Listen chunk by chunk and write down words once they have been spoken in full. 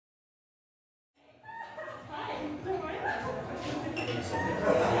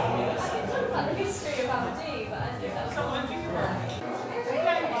about the history of Aberdeen, but I think that's someone who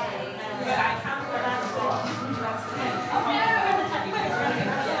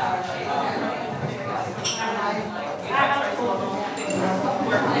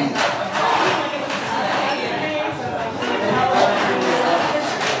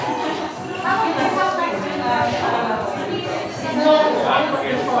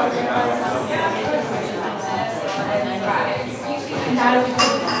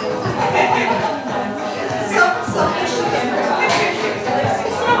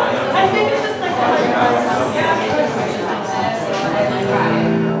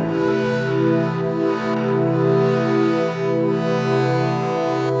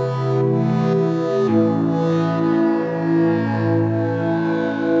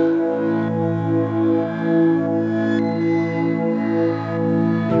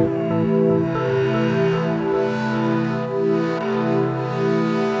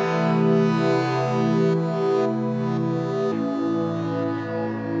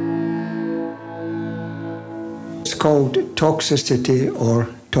called toxicity or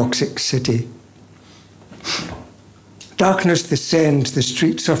toxic city. Darkness descends, the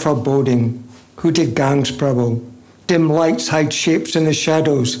streets are foreboding, hooded gangs prowl, dim lights hide shapes in the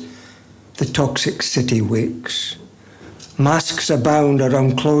shadows, the toxic city wakes. Masks abound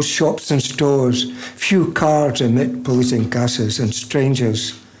around closed shops and stores, few cars emit polluting gases and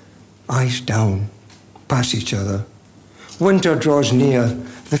strangers, eyes down, pass each other. Winter draws near,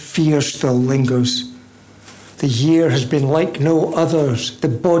 the fear still lingers. The year has been like no others, the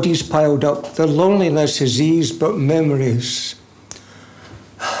bodies piled up, the loneliness is eased, but memories.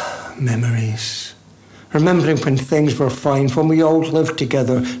 Memories. Remembering when things were fine, when we all lived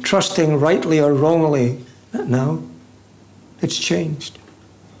together, trusting rightly or wrongly. But now, it's changed.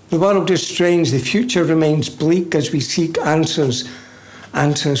 The world is strange, the future remains bleak as we seek answers.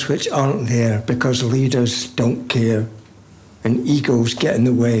 Answers which aren't there because leaders don't care and egos get in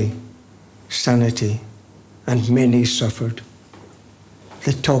the way. Sanity. And many suffered.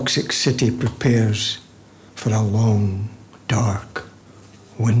 The toxic city prepares for a long, dark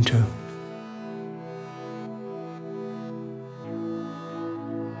winter.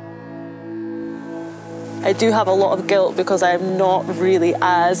 I do have a lot of guilt because I'm not really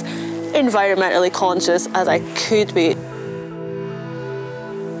as environmentally conscious as I could be.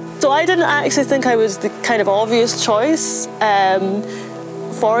 So I didn't actually think I was the kind of obvious choice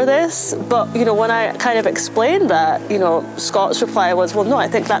for this, but you know, when I kind of explained that, you know, Scott's reply was, well, no, I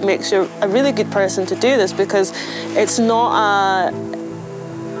think that makes you a really good person to do this because it's not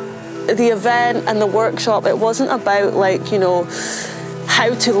the event and the workshop, it wasn't about like, you know,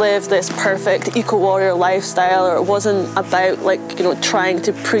 how to live this perfect eco-warrior lifestyle, or it wasn't about like, you know, trying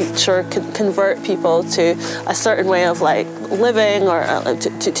to preach or convert people to a certain way of like living or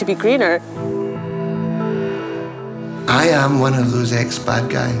to be greener. I am one of those ex-bad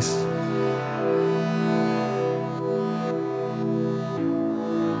guys.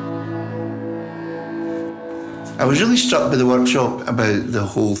 I was really struck by the workshop about the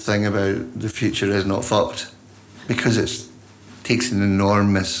whole thing about the future is not fucked, because it takes an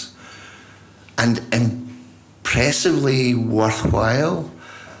enormous and impressively worthwhile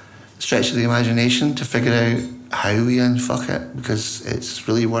stretch of the imagination to figure out how we unfuck it, because it's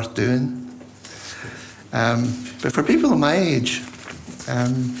really worth doing. But for people of my age,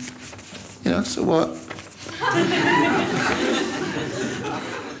 you know, so what?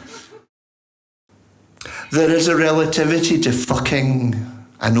 There is a relativity to fucking,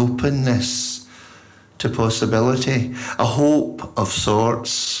 an openness to possibility, a hope of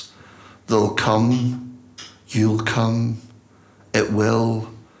sorts. They'll come, you'll come, it will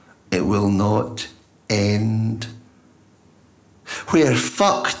not end. Where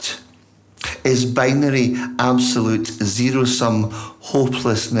fucked is binary, absolute, zero-sum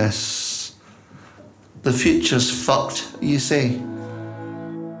hopelessness. The future's fucked, you say?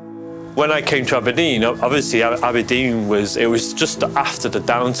 When I came to Aberdeen, obviously Aberdeen was just after the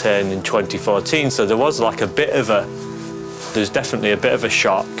downturn in 2014, so there was like there's definitely a bit of a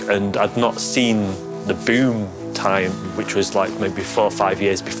shock, and I'd not seen the boom time, which was like maybe 4 or 5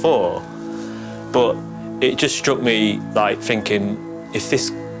 years before. But it just struck me like thinking, if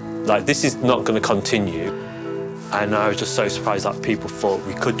this is not going to continue, and I was just so surprised that people thought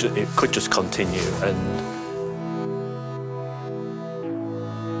it could just continue. And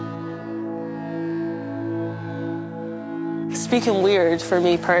Speaking Weird for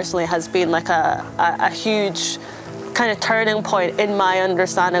me personally has been like a huge kind of turning point in my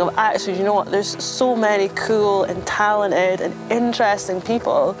understanding of actually, you know what, there's so many cool and talented and interesting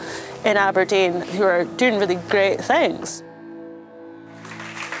people in Aberdeen who are doing really great things.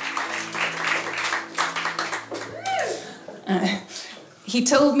 He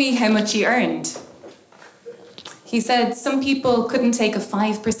told me how much he earned. He said some people couldn't take a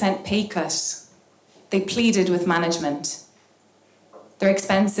 5% pay cut. They pleaded with management. Their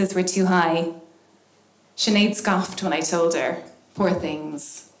expenses were too high. Sinead scoffed when I told her. Poor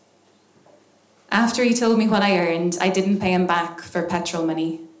things. After he told me what I earned, I didn't pay him back for petrol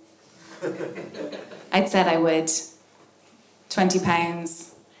money. I'd said I would. £20.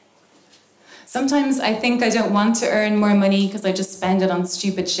 Sometimes I think I don't want to earn more money because I just spend it on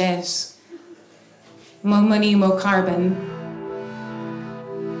stupid shit. More money, more carbon.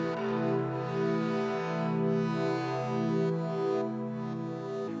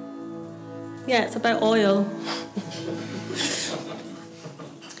 Yeah, it's about oil.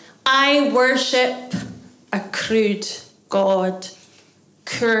 I worship a crude God,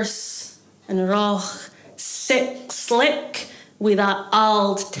 curse and roch, sick, slick, with that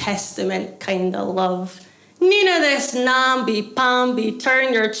Old Testament kind of love. None of this namby-pamby,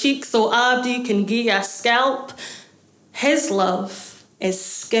 turn your cheek so Abdi can gie a scalp. His love is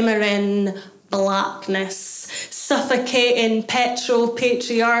skimmering blackness, suffocating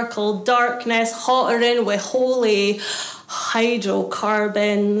petro-patriarchal darkness, hottering with holy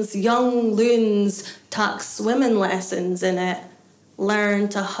hydrocarbons. Young loons take swimming lessons in it, learn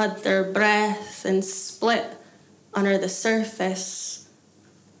to hold their breath and split under the surface.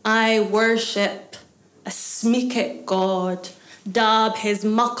 I worship a smeekit God, dab his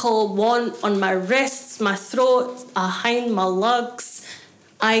muckle want on my wrists, my throat, ahind my lugs.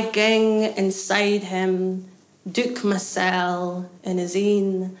 I gang inside him, duke mysel in his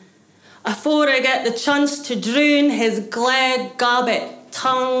een. Afore I get the chance to droon, his glad gabbit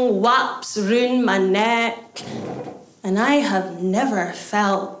tongue waps round my neck. And I have never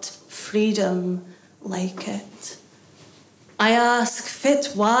felt freedom like it. I ask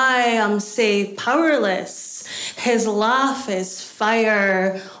fit why I'm sae powerless. His laugh is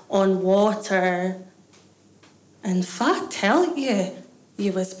fire on water. And if I tell you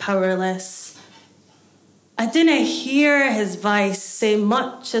was powerless, I dinna hear his voice sae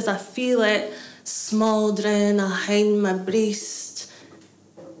much as I feel it smouldering ahind my breast.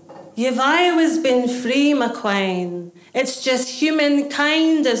 You've always been free, McQueen. It's just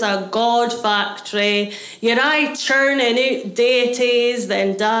humankind as a god factory. You're aye churning out deities,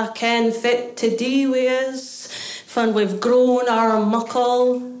 then da ken fit to deal with us, when we've grown our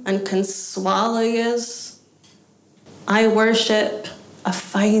muckle and can swallow yous. I worship a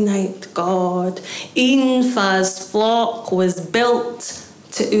finite God. Eanfa's flock was built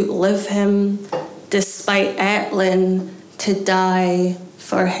to outlive him, despite Etlin to die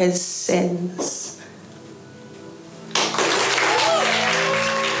for his sins.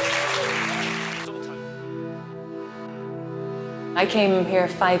 I came here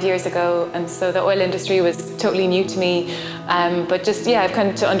 5 years ago, and so the oil industry was totally new to me. But just, yeah, I've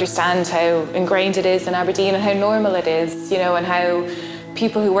come to understand how ingrained it is in Aberdeen and how normal it is, you know, and how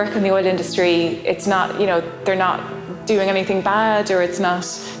people who work in the oil industry, it's not, you know, they're not doing anything bad, or it's not,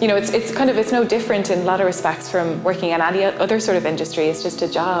 you know, it's no different in a lot of respects from working in any other sort of industry. It's just a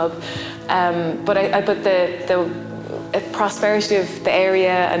job. But the prosperity of the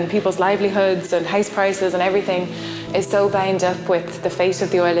area and people's livelihoods and house prices and everything is so bound up with the fate of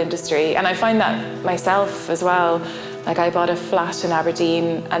the oil industry. And I find that myself as well. Like, I bought a flat in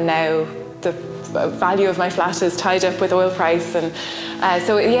Aberdeen, and now the value of my flat is tied up with oil price. And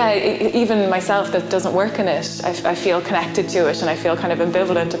so yeah, even myself that doesn't work in it, I feel connected to it, and I feel kind of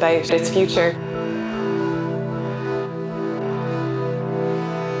ambivalent about its future.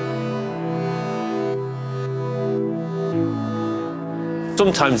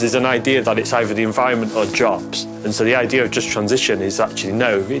 Sometimes there's an idea that it's either the environment or jobs, and so the idea of just transition is actually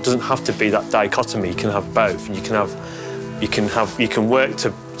no. It doesn't have to be that dichotomy. You can have both, and you can work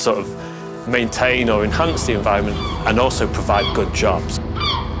to sort of maintain or enhance the environment and also provide good jobs.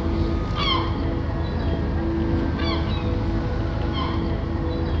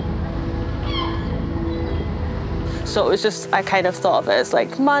 So it was just, I kind of thought of it as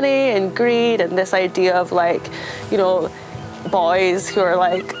like money and greed and this idea of like, you know, boys who are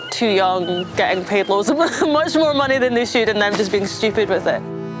like too young getting paid loads of much more money than they should, and them just being stupid with it.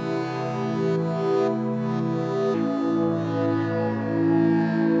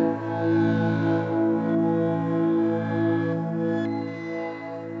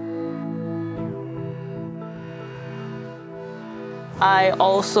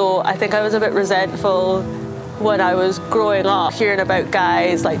 I think I was a bit resentful when I was growing up, hearing about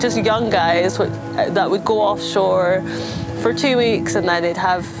guys, like just young guys that would go offshore for 2 weeks, and then they'd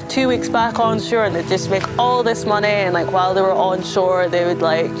have 2 weeks back onshore, and they'd just make all this money, and like while they were onshore they would,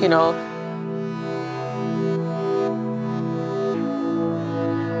 like, you know.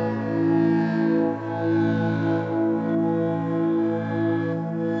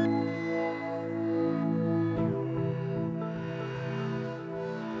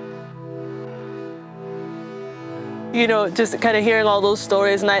 You know, just kind of hearing all those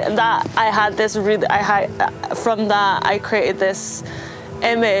stories, and from that I created this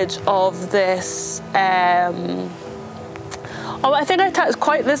image of this. I think I touched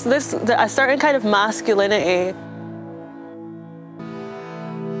quite a certain kind of masculinity.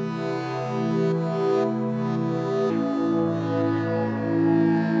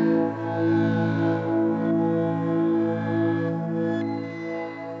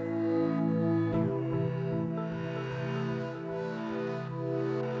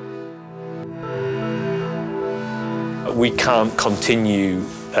 We can't continue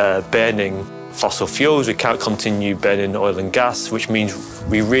burning fossil fuels, we can't continue burning oil and gas, which means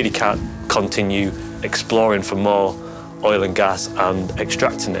we really can't continue exploring for more oil and gas and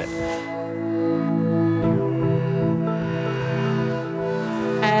extracting it.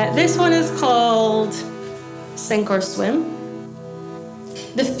 This one is called Sink or Swim.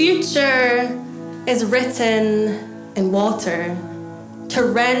 The future is written in water.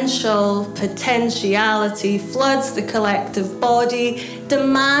 Torrential potentiality floods the collective body,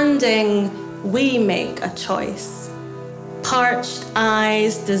 demanding we make a choice. Parched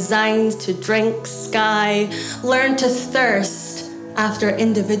eyes designed to drink sky, learn to thirst after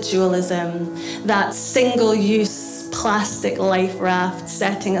individualism, that single-use plastic life raft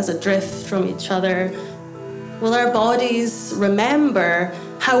setting us adrift from each other. Will our bodies remember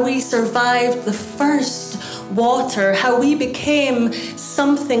how we survived the first water, how we became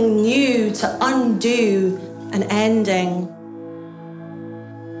something new to undo an ending?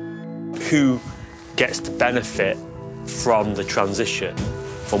 Who gets the benefit from the transition,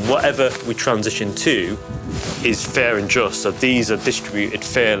 from whatever we transition to, is fair and just. So these are distributed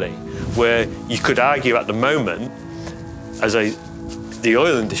fairly. Where you could argue at the moment, as the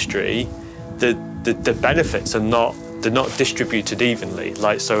oil industry, the benefits are not distributed evenly.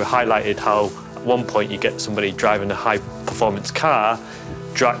 Like, so highlighted how at one point you get somebody driving a high performance car,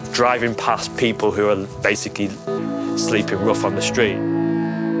 driving past people who are basically sleeping rough on the street.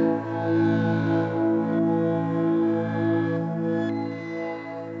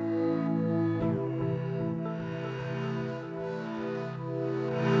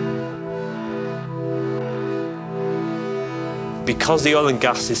 Because the oil and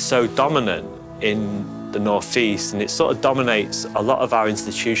gas is so dominant in the northeast, and it sort of dominates a lot of our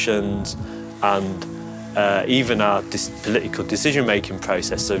institutions and even our political decision-making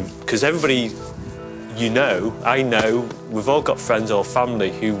process. So, because everybody, I know, we've all got friends or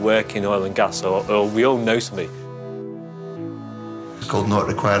family who work in oil and gas, or we all know somebody. It's called Not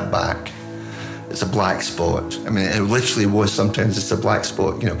Required Back. It's a black spot. I mean, it literally was sometimes just a black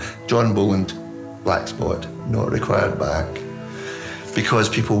spot. You know, John Boland, black spot, not required back. Because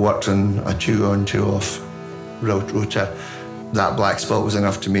people worked on a 2-on, 2-off rota, that black spot was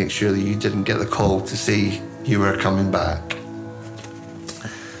enough to make sure that you didn't get the call to say you were coming back.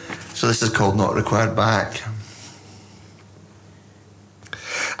 So this is called Not Required Back.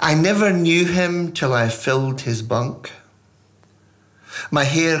 I never knew him till I filled his bunk. My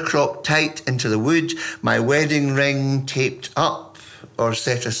hair cropped tight into the wood, my wedding ring taped up or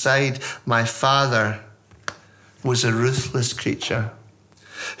set aside. My father was a ruthless creature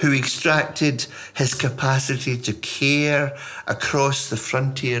who extracted his capacity to care across the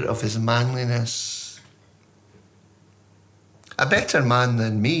frontier of his manliness. A better man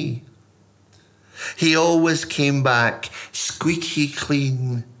than me. He always came back squeaky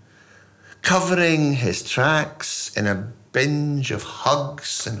clean, covering his tracks in a binge of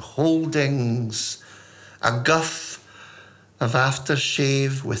hugs and holdings, a guff of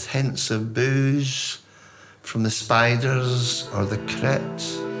aftershave with hints of booze from the spiders or the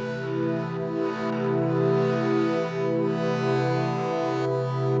crit.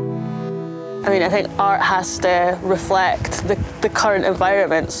 I mean, I think art has to reflect the current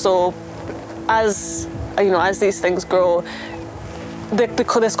environment. So, as these things grow,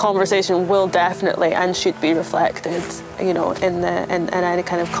 this conversation will definitely and should be reflected, in any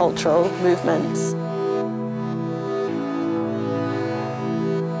kind of cultural movements.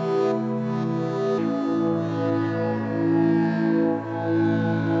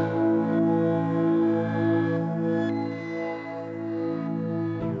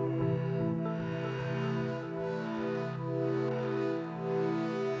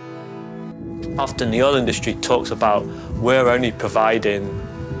 Often the oil industry talks about we're only providing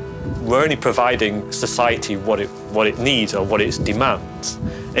society what it needs or what it demands,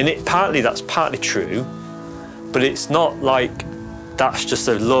 and that's partly true, but it's not like that's just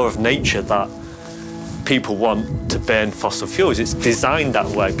a law of nature that people want to burn fossil fuels. It's designed that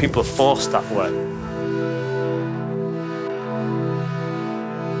way. People are forced that way.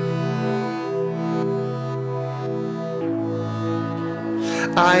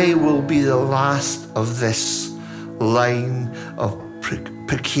 I will be the last of this line of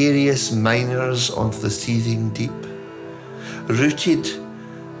precarious miners onto the seething deep, rooted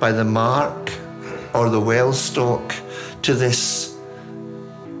by the mark or the well stock to this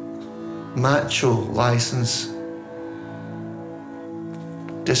macho license,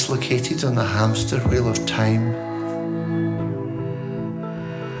 dislocated on the hamster wheel of time.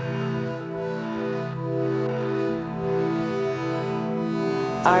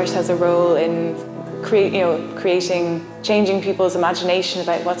 Art has a role in creating, changing people's imagination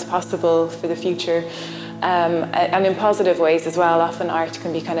about what's possible for the future, and in positive ways as well. Often art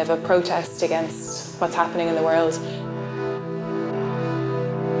can be kind of a protest against what's happening in the world.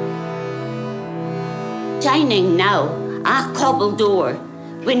 Shining now, a cobble door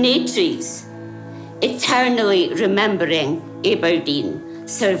with nae trees, eternally remembering Aberdeen,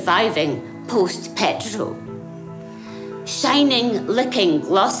 surviving post-petrol. Shining, licking,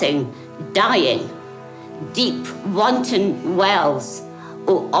 glossing, dying, deep, wanton wells,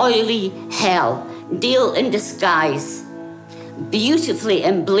 o oily hell, deal in disguise, beautifully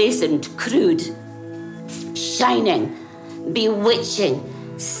emblazoned crude, shining, bewitching,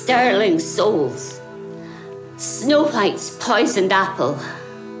 sterling souls, Snow White's poisoned apple,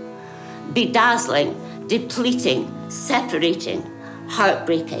 bedazzling, depleting, separating,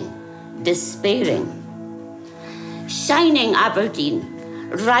 heartbreaking, despairing. Shining Aberdeen,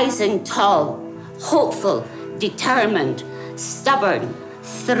 rising tall, hopeful, determined, stubborn,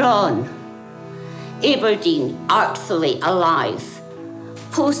 thrawn. Aberdeen, artfully alive,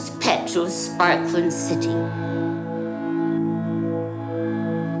 post-petrol sparkling city.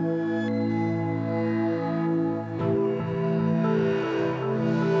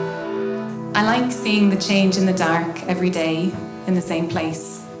 I like seeing the change in the dark every day in the same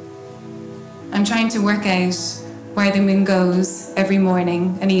place. I'm trying to work out where the moon goes every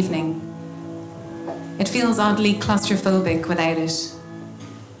morning and evening. It feels oddly claustrophobic without it.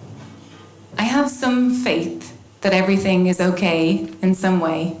 I have some faith that everything is okay in some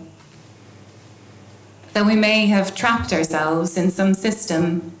way. That we may have trapped ourselves in some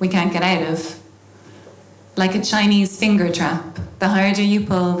system we can't get out of. Like a Chinese finger trap, the harder you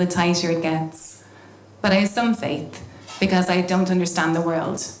pull, the tighter it gets. But I have some faith because I don't understand the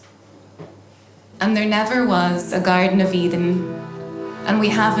world. And there never was a Garden of Eden, and we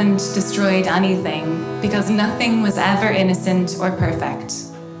haven't destroyed anything because nothing was ever innocent or perfect.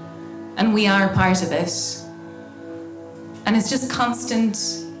 And we are part of it. And it's just constant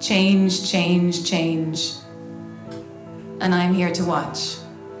change, change, change. And I'm here to watch.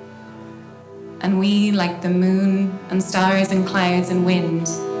 And we, like the moon and stars and clouds and wind,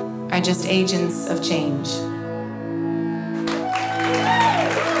 are just agents of change.